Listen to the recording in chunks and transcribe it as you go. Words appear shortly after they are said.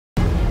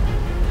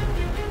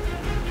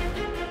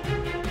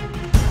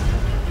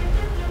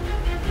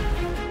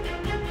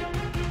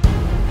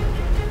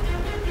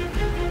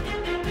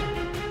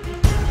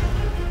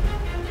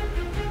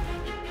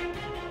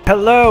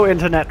Hello,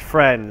 internet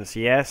friends.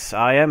 Yes,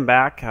 I am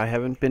back. I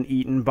haven't been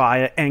eaten by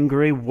an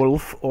angry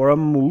wolf or a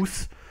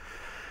moose.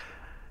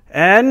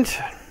 And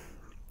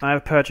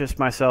I've purchased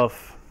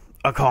myself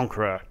a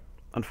Conqueror.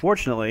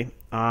 Unfortunately,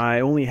 I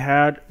only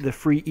had the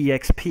free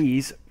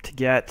EXPs to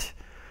get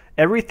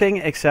everything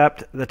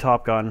except the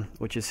Top Gun,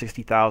 which is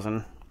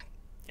 60,000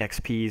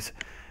 XPs.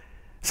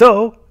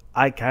 So,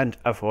 I can't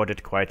afford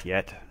it quite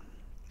yet.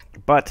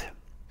 But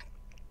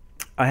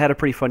I had a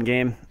pretty fun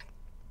game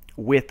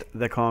with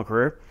the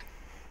Conqueror.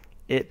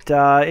 It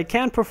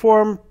can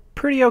perform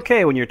pretty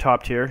okay when you're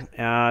top tier.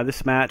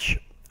 This match,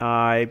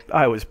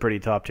 I was pretty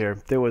top tier.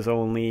 There was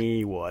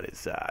only, what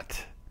is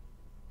that?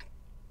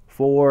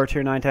 4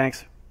 tier 9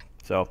 tanks.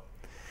 So,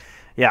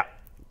 yeah.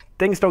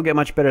 Things don't get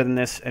much better than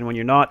this, and when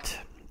you're not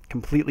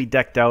completely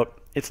decked out,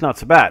 it's not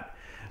so bad.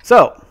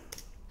 So,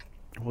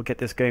 we'll get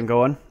this game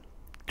going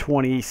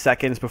 20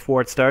 seconds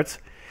before it starts.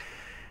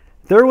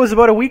 There was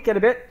about a week and a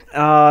bit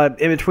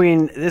in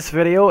between this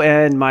video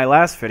and my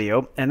last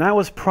video, and that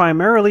was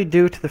primarily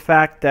due to the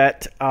fact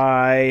that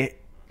I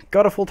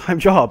got a full-time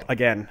job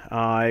again.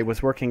 I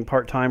was working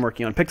part-time,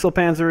 working on Pixel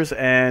Panzers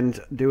and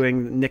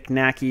doing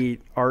knick-knacky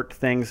art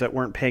things that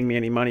weren't paying me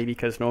any money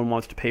because no one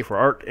wants to pay for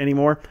art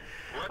anymore.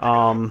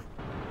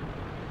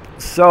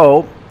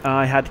 So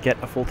I had to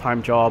get a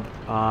full-time job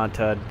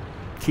to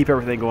keep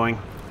everything going,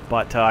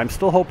 but I'm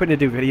still hoping to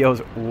do videos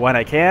when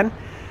I can.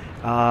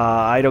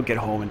 I don't get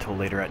home until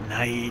later at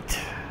night.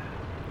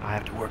 I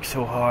have to work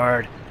so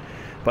hard.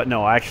 But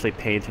no, I actually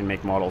paint and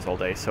make models all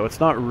day, so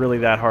it's not really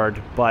that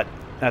hard, but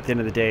at the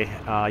end of the day,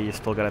 you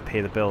still gotta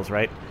pay the bills,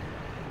 right?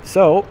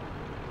 So,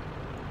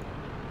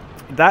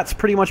 that's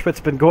pretty much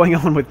what's been going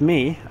on with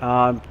me.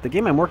 The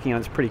game I'm working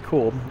on is pretty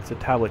cool. It's a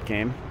tablet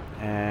game,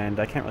 and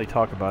I can't really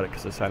talk about it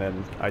because I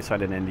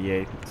signed an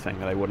NDA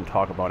saying that I wouldn't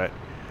talk about it.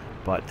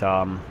 But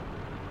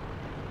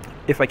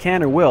if I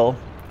can or will,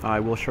 I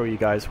will show you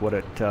guys what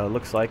it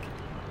looks like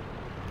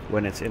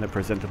when it's in a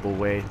presentable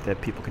way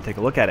that people can take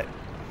a look at it.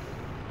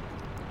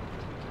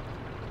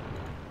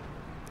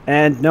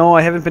 And no,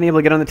 I haven't been able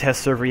to get on the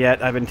test server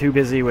yet. I've been too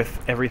busy with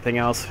everything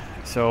else,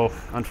 so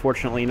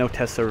unfortunately no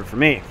test server for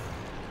me.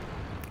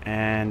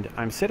 And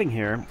I'm sitting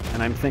here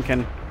and I'm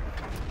thinking,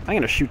 I'm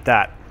going to shoot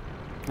that.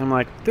 I'm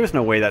like, there's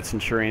no way that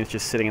Centurion's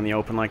just sitting in the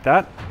open like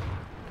that.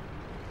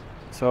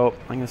 So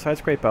I'm going to side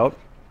scrape out,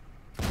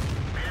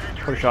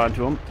 put a shot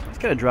into him.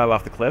 Gonna drive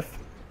off the cliff,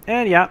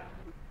 and yep,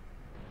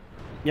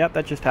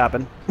 that just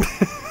happened.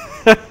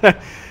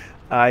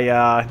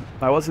 I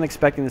wasn't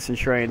expecting the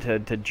Centurion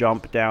to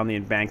jump down the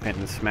embankment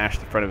and smash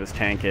the front of his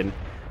tank in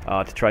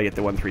to try to get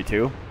the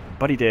 132,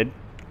 but he did,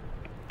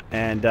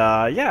 and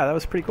yeah, that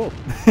was pretty cool.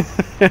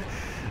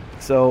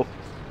 So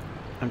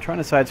I'm trying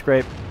to side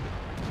scrape.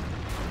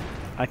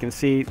 I can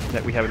see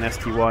that we have an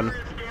ST1,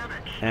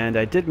 and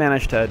I did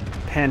manage to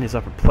pen his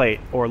upper plate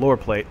or lower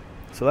plate,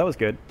 so that was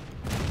good.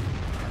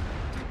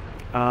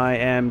 I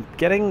am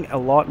getting a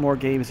lot more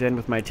games in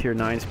with my tier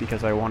 9s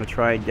because I want to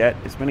try and get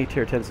as many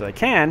tier 10s as I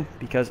can,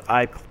 because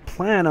I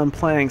plan on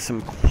playing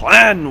some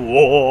clan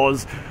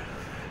wars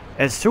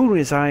as soon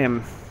as I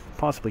am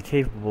possibly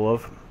capable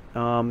of,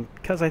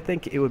 because I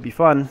think it would be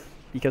fun,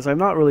 because I'm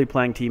not really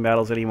playing team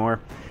battles anymore,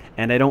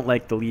 and I don't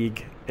like the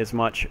League as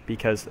much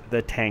because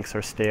the tanks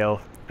are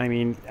stale. I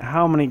mean,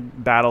 how many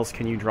battles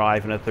can you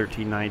drive in a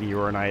 1390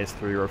 or an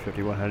IS-3 or a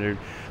 5100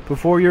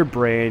 before your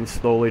brain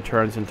slowly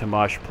turns into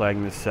mush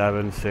playing the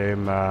 7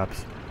 same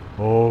maps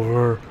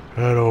over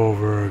and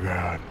over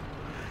again?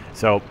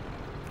 So,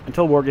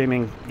 until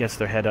Wargaming gets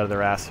their head out of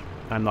their ass,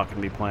 I'm not going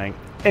to be playing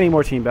any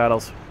more team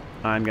battles.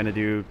 I'm going to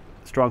do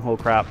stronghold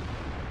crap,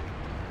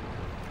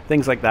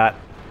 things like that,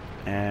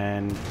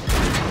 and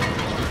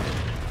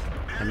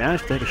I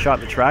managed to take a shot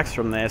at the tracks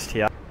from the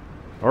STI.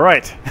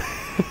 Alright.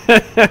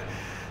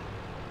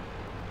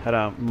 Had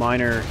a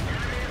minor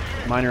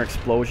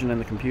explosion in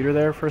the computer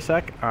there for a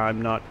sec. I'm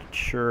not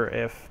sure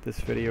if this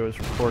video is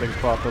recording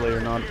properly or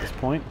not at this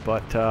point,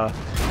 but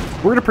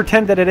we're going to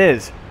pretend that it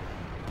is.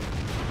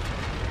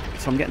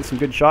 So I'm getting some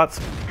good shots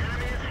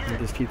with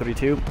this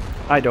T-32.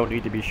 I don't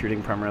need to be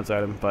shooting prime rounds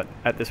at him, but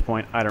at this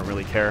point I don't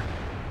really care.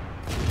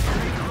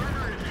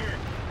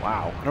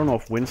 Wow, I don't know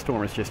if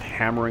Windstorm is just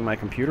hammering my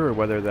computer or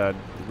whether the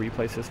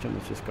replay system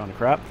has just gone to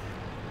crap.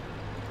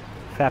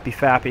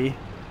 Fappy.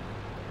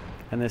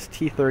 And this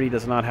T-30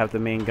 does not have the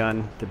main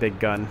gun, the big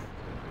gun.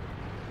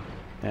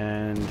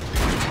 And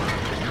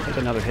I took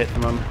another hit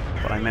from him,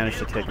 but I managed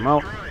to take him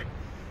out.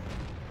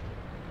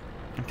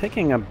 I'm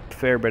taking a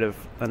fair bit of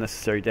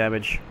unnecessary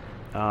damage.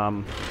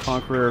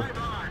 Conqueror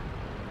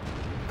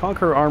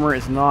armor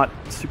is not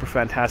super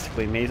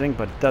fantastically amazing,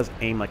 but it does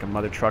aim like a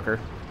mother trucker.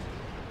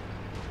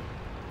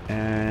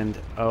 And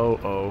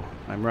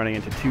I'm running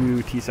into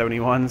 2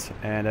 T-71s,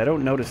 and I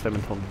don't notice them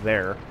until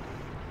there.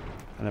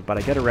 But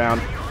I get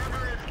around.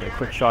 A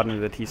quick shot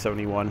into the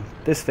T-71.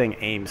 This thing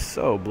aims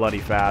so bloody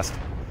fast.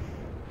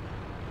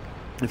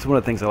 It's one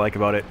of the things I like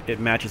about it.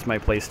 It matches my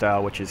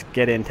playstyle, which is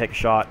get in, take a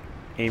shot,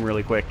 aim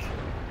really quick,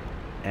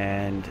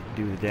 and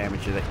do the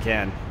damage that it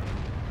can.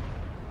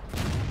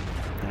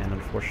 And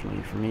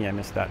unfortunately for me, I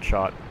missed that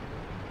shot.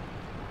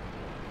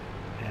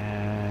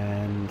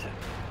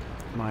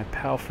 my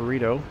pal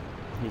Ferrito,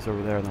 he's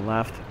over there on the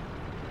left.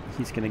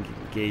 He's going to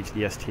engage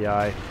the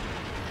STI.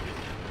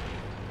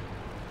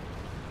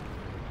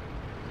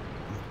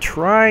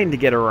 Trying to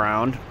get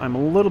around. I'm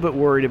a little bit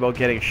worried about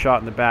getting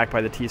shot in the back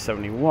by the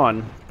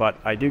T-71, but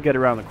I do get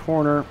around the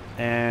corner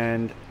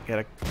and get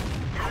a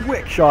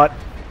quick shot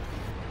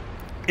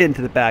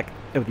into the back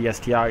of the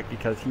STI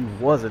because he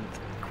wasn't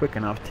quick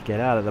enough to get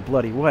out of the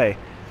bloody way.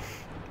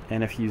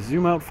 And if you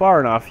zoom out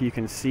far enough, you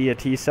can see a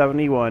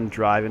T-71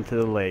 drive into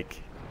the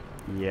lake.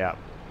 Yeah.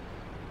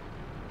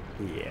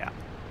 Yeah.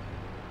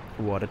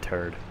 What a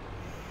turd.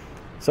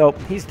 So,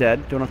 he's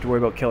dead. Don't have to worry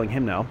about killing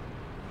him now.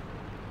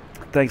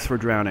 Thanks for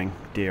drowning,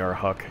 DR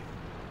Huck.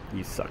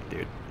 You suck,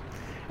 dude.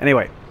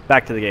 Anyway,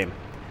 back to the game.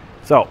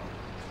 So,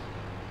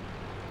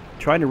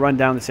 trying to run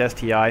down this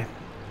STI.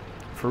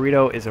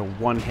 Ferrito is a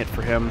one hit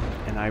for him,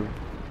 and I'd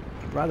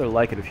rather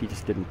like it if he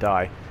just didn't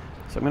die.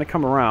 So I'm going to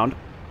come around.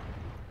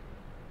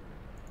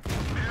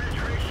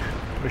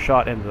 Put a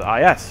shot into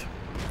the IS.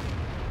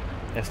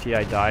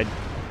 STI died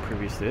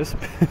previous to this.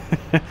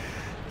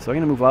 So I'm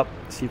going to move up,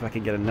 see if I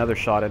can get another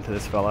shot into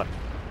this fella.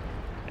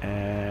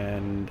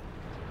 And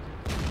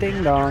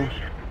ding dong.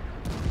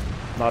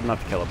 Not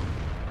enough to kill him.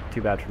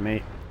 Too bad for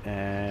me.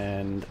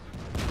 And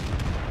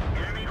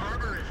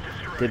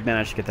did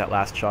manage to get that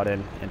last shot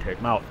in and take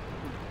him out.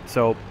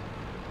 So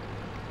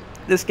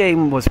this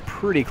game was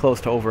pretty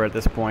close to over at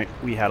this point.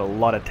 We had a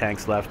lot of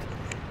tanks left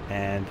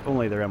and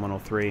only their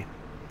M103.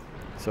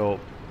 So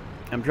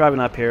I'm driving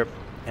up here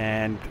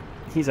and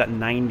he's at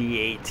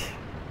 98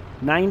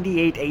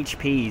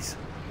 HPs.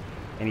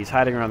 And he's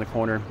hiding around the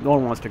corner. No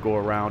one wants to go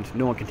around.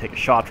 No one can take a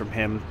shot from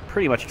him,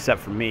 pretty much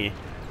except for me.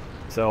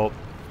 So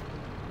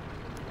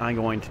I'm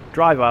going to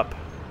drive up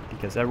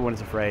because everyone is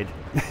afraid.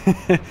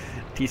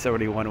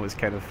 T-71 was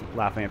kind of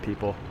laughing at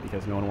people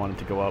because no one wanted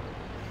to go up.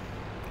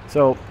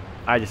 So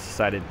I just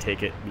decided to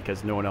take it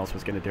because no one else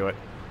was going to do it.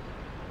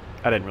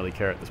 I didn't really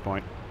care at this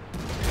point. So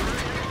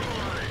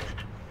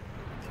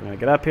I'm going to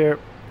get up here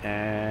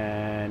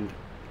and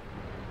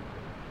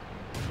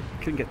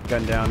couldn't get the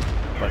gun down,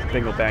 but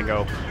bingo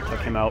bango, took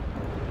him out,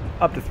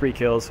 up to 3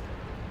 kills,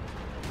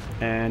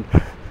 and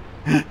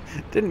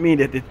didn't mean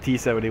to hit the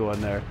T-71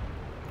 there,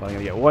 but I'm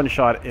going to get one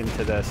shot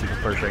into the Super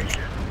Pershing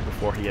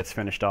before he gets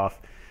finished off,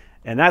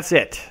 and that's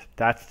it.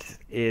 That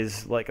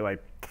is like my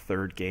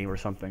 3rd game or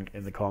something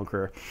in the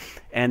Conqueror.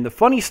 And the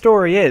funny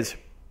story is,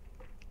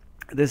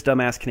 this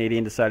dumbass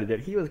Canadian decided that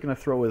he was going to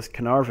throw his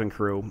Carnarvon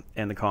crew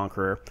in the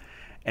Conqueror,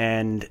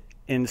 and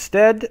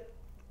instead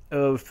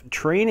of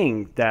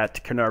training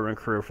that Carnarvon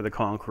crew for the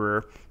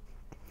Conqueror,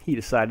 he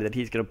decided that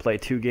he's going to play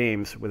 2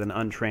 games with an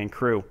untrained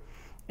crew.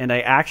 And I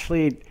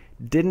actually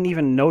didn't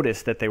even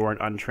notice that they weren't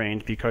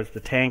untrained because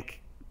the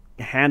tank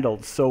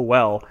handled so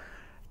well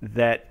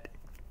that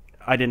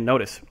I didn't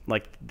notice.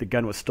 Like, the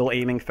gun was still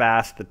aiming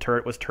fast, the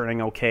turret was turning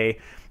okay,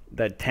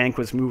 the tank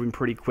was moving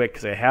pretty quick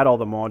because I had all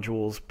the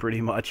modules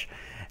pretty much.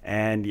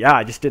 And yeah,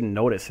 I just didn't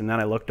notice. And then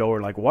I looked over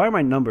and like, why are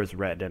my numbers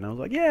red? And I was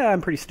like, yeah, I'm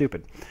pretty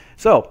stupid.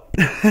 So,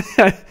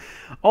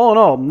 all in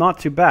all, not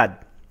too bad.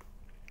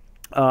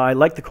 I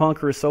like the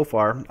Conqueror so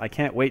far. I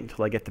can't wait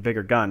until I get the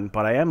bigger gun,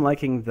 but I am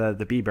liking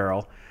the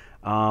B-barrel.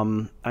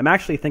 I'm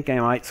actually thinking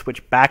I might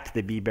switch back to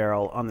the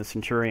B-barrel on the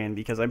Centurion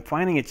because I'm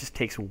finding it just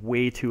takes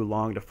way too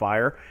long to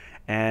fire.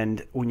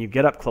 And when you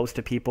get up close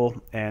to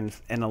people and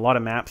a lot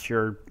of maps,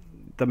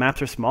 the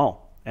maps are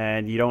small.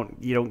 And you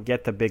don't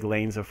get the big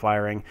lanes of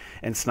firing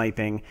and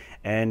sniping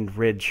and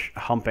ridge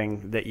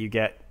humping that you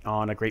get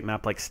on a great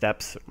map like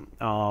Steppes.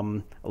 A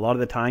lot of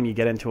the time you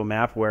get into a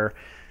map where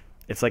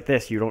it's like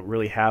this. You don't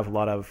really have a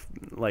lot of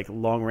like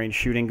long range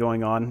shooting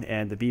going on,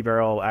 and the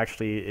B-barrel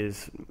actually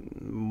is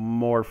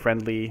more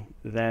friendly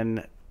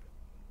than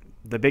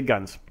the big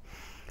guns.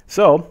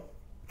 So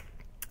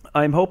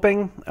I'm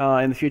hoping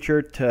in the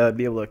future to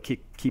be able to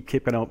keep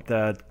keeping out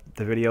the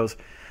videos.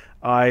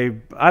 I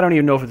don't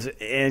even know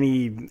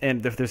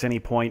if there's any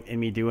point in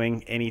me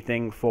doing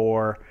anything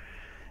for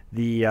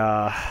the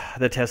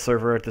test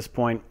server at this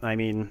point. I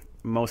mean,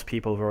 most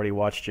people have already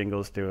watched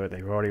Jingles do it.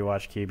 They've already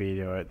watched KB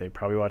do it. They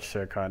probably watched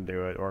Sircon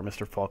do it, or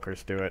Mr.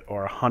 Falkers do it,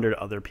 or 100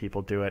 other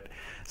people do it.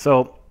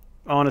 So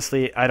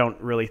honestly, I don't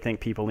really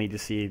think people need to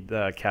see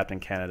the Captain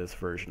Canada's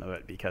version of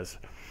it because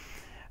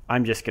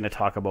I'm just going to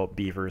talk about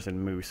beavers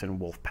and moose and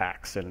wolf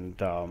packs and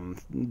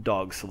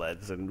dog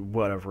sleds and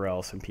whatever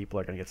else, and people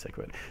are going to get sick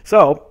of it.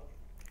 So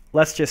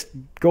let's just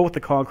go with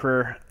the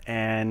Conqueror,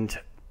 and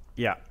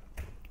yeah,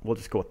 we'll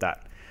just go with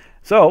that.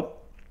 So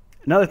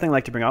another thing I'd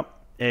like to bring up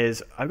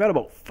is I've got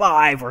about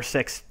 5 or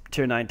 6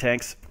 Tier 9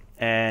 tanks,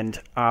 and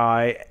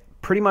I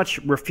pretty much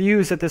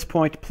refuse at this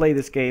point to play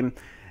this game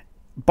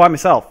by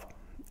myself.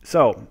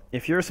 So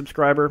if you're a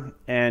subscriber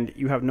and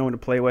you have no one to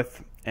play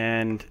with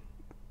and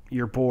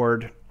you're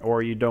bored,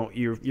 or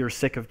you're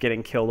sick of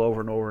getting killed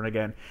over and over and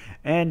again,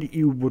 and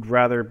you would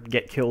rather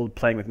get killed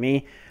playing with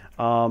me,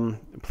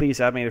 please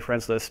add me to the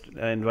friends list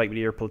and invite me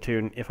to your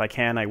platoon. If I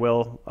can, I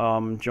will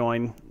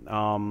join.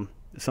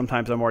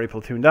 Sometimes I'm already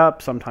platooned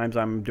up, sometimes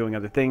I'm doing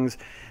other things,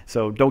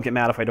 so don't get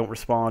mad if I don't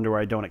respond or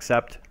I don't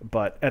accept.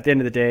 But at the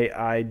end of the day,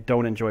 I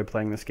don't enjoy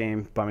playing this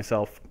game by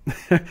myself.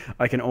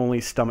 I can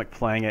only stomach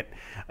playing it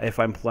if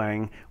I'm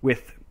playing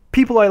with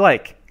people I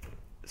like.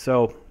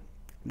 So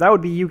that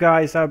would be you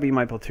guys, that would be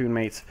my platoon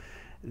mates,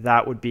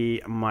 that would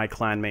be my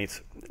clan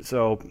mates.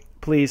 So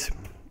please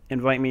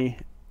invite me,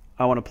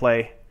 I want to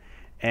play,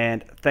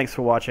 and thanks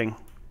for watching.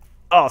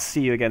 I'll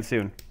see you again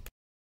soon.